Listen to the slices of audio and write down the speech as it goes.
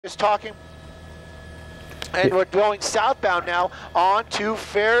is talking, and we're going southbound now on to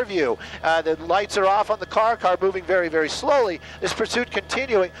Fairview. The lights are off on the car moving very, very slowly. This pursuit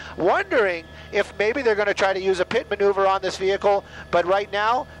continuing, wondering if maybe they're going to try to use a pit maneuver on this vehicle, but right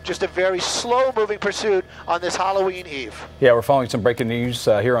now, just a very slow-moving pursuit on this Halloween Eve. Yeah, we're following some breaking news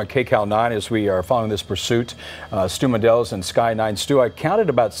here on KCAL 9 as we are following this pursuit. Stu Mendel's and Sky 9. Stu, I counted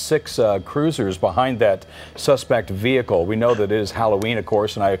about 6 cruisers behind that suspect vehicle. We know that it is Halloween, of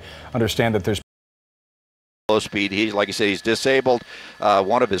course, and I understand that there's low speed. He's, like I said, he's disabled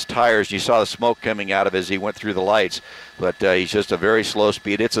one of his tires. You saw the smoke coming out of as he went through the lights, but he's just a very slow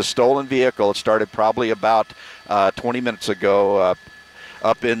speed. It's a stolen vehicle. It started probably about 20 minutes ago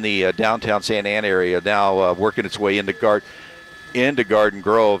up in the downtown Santa Ana area, now working its way into Garden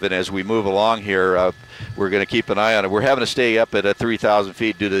Grove, and as we move along here, we're going to keep an eye on it. We're having to stay up at 3,000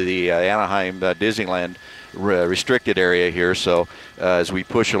 feet due to the Anaheim Disneyland restricted area here, so as we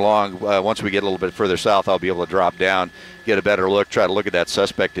push along, once we get a little bit further south, I'll be able to drop down, get a better look, try to look at that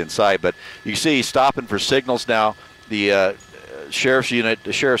suspect inside. But you see he's stopping for signals now. The sheriff's unit,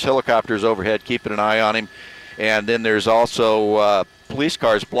 the sheriff's helicopter is overhead, keeping an eye on him, and then there's also police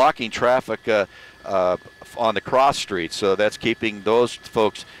cars blocking traffic on the cross street, so that's keeping those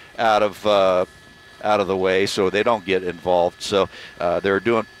folks out of the way so they don't get involved. So they're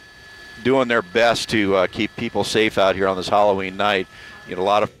doing their best to keep people safe out here on this Halloween night. You know, a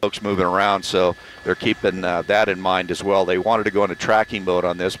lot of folks moving around, so they're keeping that in mind as well. They wanted to go into tracking mode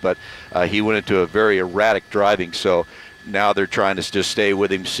on this, but he went into a very erratic driving, so now they're trying to just stay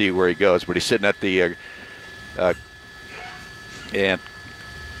with him, see where he goes. But he's sitting at the and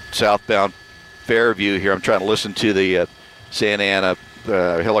southbound Fairview here. I'm trying to listen to the Santa Ana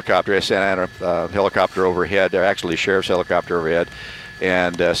helicopter overhead. They're actually sheriff's helicopter overhead.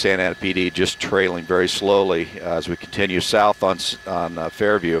 And Santa Ana PD just trailing very slowly as we continue south on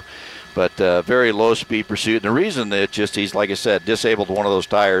Fairview. But very low-speed pursuit. And the reason that he's, like I said, disabled one of those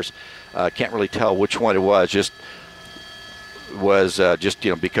tires, can't really tell which one it was, just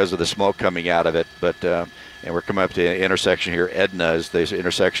because of the smoke coming out of it. But and we're coming up to the intersection here. Edna is the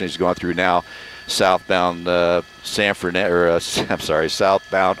intersection he's going through now, southbound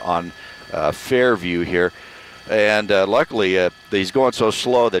southbound on Fairview here. And luckily, he's going so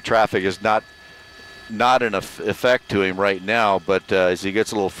slow that traffic is not in effect to him right now. But as he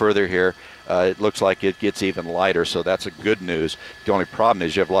gets a little further here, it looks like it gets even lighter. So that's a good news. The only problem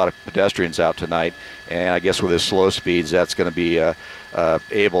is you have a lot of pedestrians out tonight, and I guess with his slow speeds, that's going to be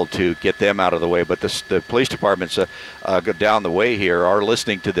able to get them out of the way. But the police departments down the way here are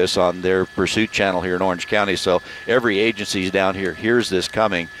listening to this on their pursuit channel here in Orange County. So every agency down here hears this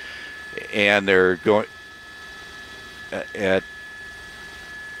coming, and they're going.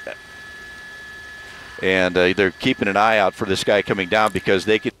 They're keeping an eye out for this guy coming down because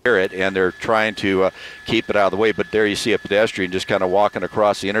they can hear it, and they're trying to keep it out of the way. But there you see a pedestrian just kind of walking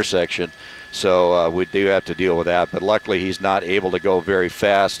across the intersection, so we do have to deal with that. But luckily he's not able to go very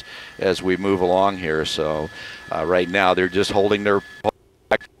fast as we move along here. So right now they're just holding their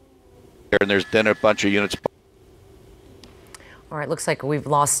back, and there's then a bunch of units. All right, looks like we've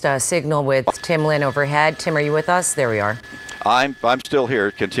lost signal with Tim Lynn overhead. Tim, are you with us? There we are. I'm still here,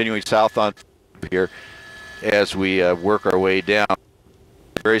 continuing south on here as we work our way down.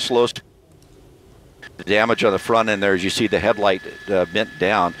 Very slow. The damage on the front end there, as you see the headlight bent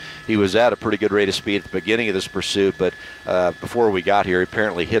down. He was at a pretty good rate of speed at the beginning of this pursuit, but before we got here, he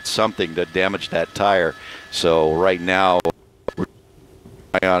apparently hit something that damaged that tire. So right now, we're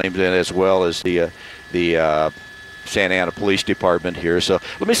on him, as well as the Santa Ana Police Department here. So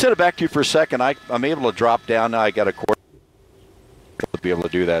let me send it back to you for a second. I'm able to drop down now. I got a cord to be able to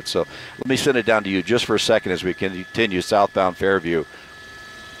do that. So let me send it down to you just for a second as we continue southbound Fairview.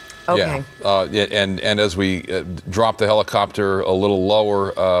 Okay. Yeah, and as we drop the helicopter a little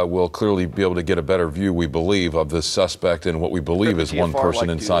lower, we'll clearly be able to get a better view, we believe, of this suspect and what we believe is one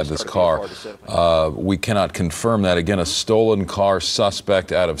person inside this car. We cannot confirm that. Again, a stolen car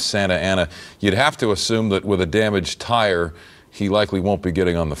suspect out of Santa Ana. You'd have to assume that with a damaged tire, he likely won't be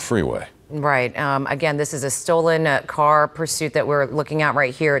getting on the freeway. Right. Again, this is a stolen car pursuit that we're looking at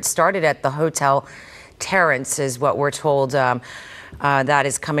right here. It started at the Hotel Terrace, is what we're told. That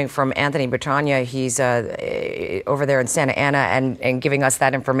is coming from Anthony Bertagna. He's over there in Santa Ana and giving us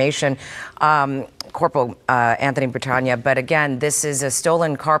that information. Corporal Anthony Britannia. But again, this is a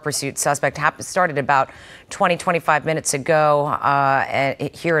stolen car pursuit. Suspect started about 25 minutes ago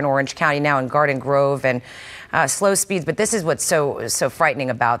here in Orange County, now in Garden Grove, and slow speeds. But this is what's so frightening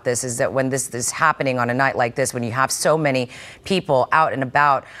about this, is that when this is happening on a night like this, when you have so many people out and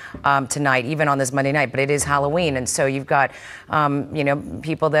about tonight, even on this Monday night, but it is Halloween, and so you've got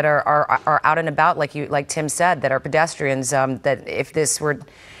people that are out and about, like Tim said, that are pedestrians. That if this were,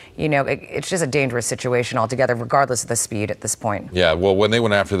 it's just a dangerous situation altogether, regardless of the speed at this point. Yeah, well, when they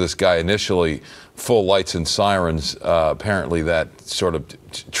went after this guy initially, full lights and sirens, apparently that sort of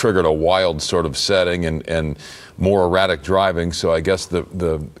triggered a wild sort of setting and more erratic driving. So I guess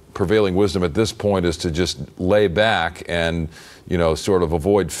the prevailing wisdom at this point is to just lay back and, sort of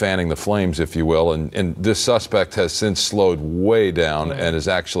avoid fanning the flames, if you will. And this suspect has since slowed way down and is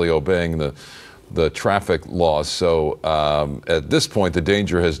actually obeying the traffic laws. So at this point, the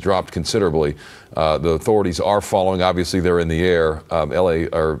danger has dropped considerably. The authorities are following. Obviously, they're in the air.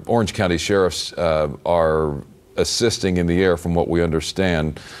 Orange County sheriffs are assisting in the air, from what we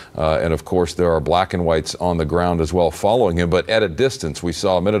understand. And of course, there are black and whites on the ground as well following him, but at a distance. We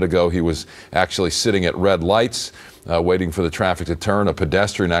saw a minute ago he was actually sitting at red lights, waiting for the traffic to turn. A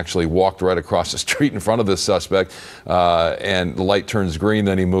pedestrian actually walked right across the street in front of this suspect, and the light turns green,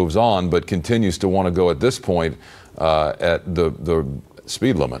 then he moves on, but continues to want to go at this point at the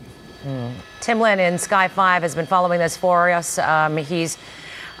speed limit. Tim Lynn in Sky 5 has been following this for us.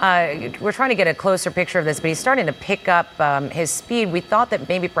 We're trying to get a closer picture of this, but he's starting to pick up his speed. We thought that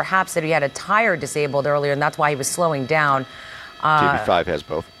maybe perhaps that he had a tire disabled earlier, and that's why he was slowing down. TV5 has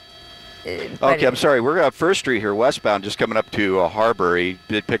both. Okay, I'm sorry. We're up First Street here, westbound, just coming up to Harbor. He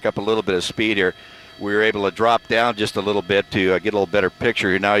did pick up a little bit of speed here. We were able to drop down just a little bit to get a little better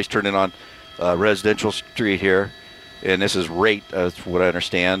picture here. Now he's turning on Residential Street here, and this is Rate, what I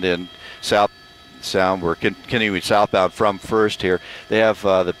understand, and southbound. We're continuing southbound from First here. They have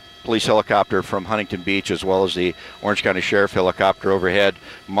the police helicopter from Huntington Beach, as well as the Orange County Sheriff helicopter overhead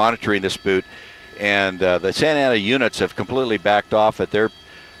monitoring this boot. And the Santa Ana units have completely backed off at their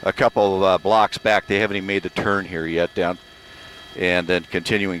a couple blocks back. They haven't even made the turn here yet down. And then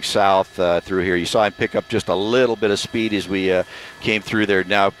continuing south through here. You saw him pick up just a little bit of speed as we came through there.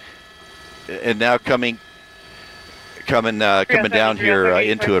 Now coming down here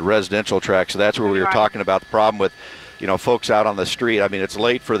into a residential track. So that's where we were talking about the problem with, folks out on the street. I mean, it's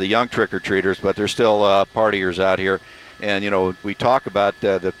late for the young trick-or-treaters, but there's still partiers out here. And, we talk about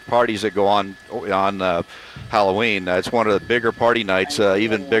the parties that go on Halloween. It's one of the bigger party nights,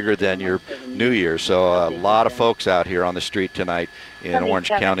 even bigger than your New Year's. So a lot of folks out here on the street tonight in Orange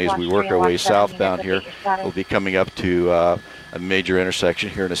County as we work our way southbound here. We'll be coming up to a major intersection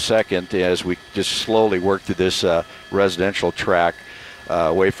here in a second as we just slowly work through this residential track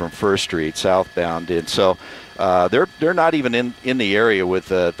away from First Street southbound. And so they're not even in the area with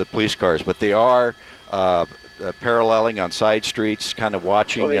the police cars, but they are paralleling on side streets, kind of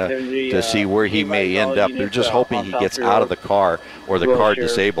watching to see where he may end up. They're just hoping he gets out of the car or the car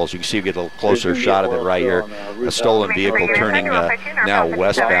disables. You can see we get a little closer shot of it right here. A stolen vehicle turning now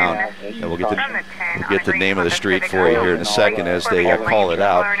westbound. And we'll get the name of the street for you here in a second as they call it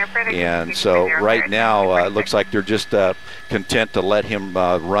out. And so right now it looks like they're just content to let him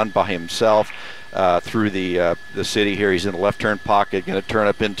run by himself through the city here. He's in the left turn pocket, going to turn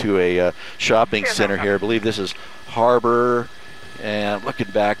up into a shopping center here. I believe this is Harbor, and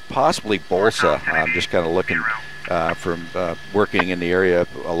looking back, possibly Bolsa. I'm just kind of looking from working in the area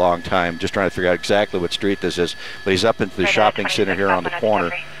a long time, just trying to figure out exactly what street this is. But he's up into the shopping center here on the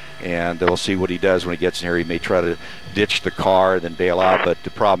corner, and we'll see what he does when he gets in here. He may try to ditch the car and then bail out, but the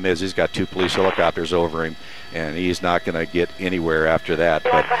problem is he's got two police helicopters over him, and he's not going to get anywhere after that.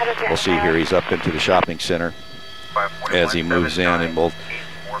 But we'll see here. He's up into the shopping center as he moves in, and we'll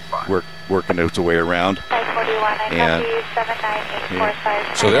working his way around. And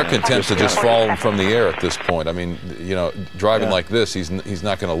so they're content to just follow him from the air at this point. I mean, driving like this, he's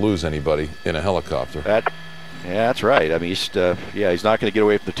not going to lose anybody in a helicopter. Yeah, that's right. I mean, he's not going to get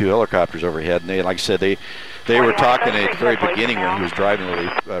away from the two helicopters overhead. And like I said, they were talking at the very beginning when he was driving really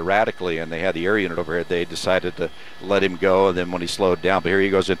erratically, and they had the air unit overhead. They decided to let him go, and then when he slowed down, but here he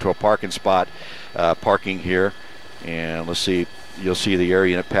goes into a parking spot, parking here, and let's see. You'll see the air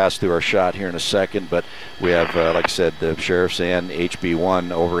unit pass through our shot here in a second, but we have, like I said, the sheriffs and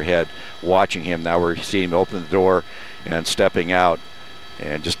HB1 overhead watching him. Now we're seeing him open the door and stepping out,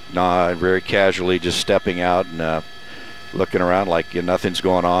 and just very casually just stepping out and looking around like nothing's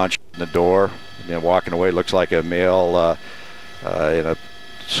going on, shutting the door, and then walking away. Looks like a male in a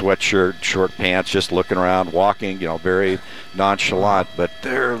sweatshirt, short pants, just looking around, walking, very nonchalant. But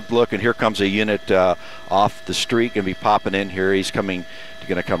they're looking. Here comes a unit off the street, going to be popping in here. He's going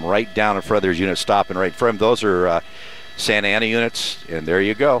to come right down in front of their unit, stopping right in front of him. Those are Santa Ana units, and there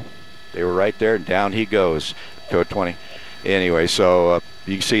you go. They were right there, and down he goes, code 20. Anyway, so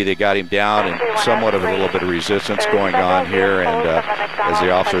you can see they got him down, and somewhat of a little bit of resistance going on here, and as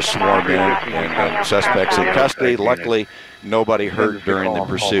the officers swarm in, and suspects in custody. Luckily, nobody hurt during the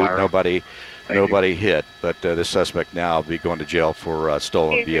pursuit, nobody hit, but this suspect now will be going to jail for a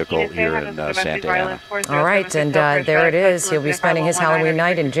stolen vehicle here in Santa Ana. All right, and there it is. He'll be spending his Halloween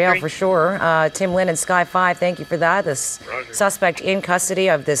night in jail for sure. Tim Lynn and Sky 5, thank you for that. This suspect in custody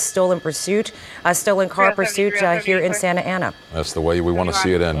of this stolen car pursuit here in Santa Ana. That's the way we want to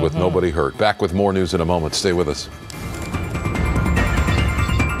see it end, with nobody hurt. Back with more news in a moment. Stay with us.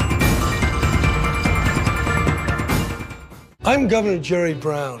 I'm Governor Jerry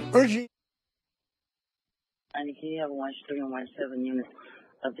Brown, urging. Can you have 1-3 and 1-7 units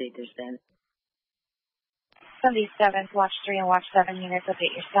update their status? 77, watch 3 and watch 7 units,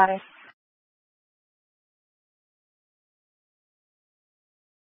 update your status.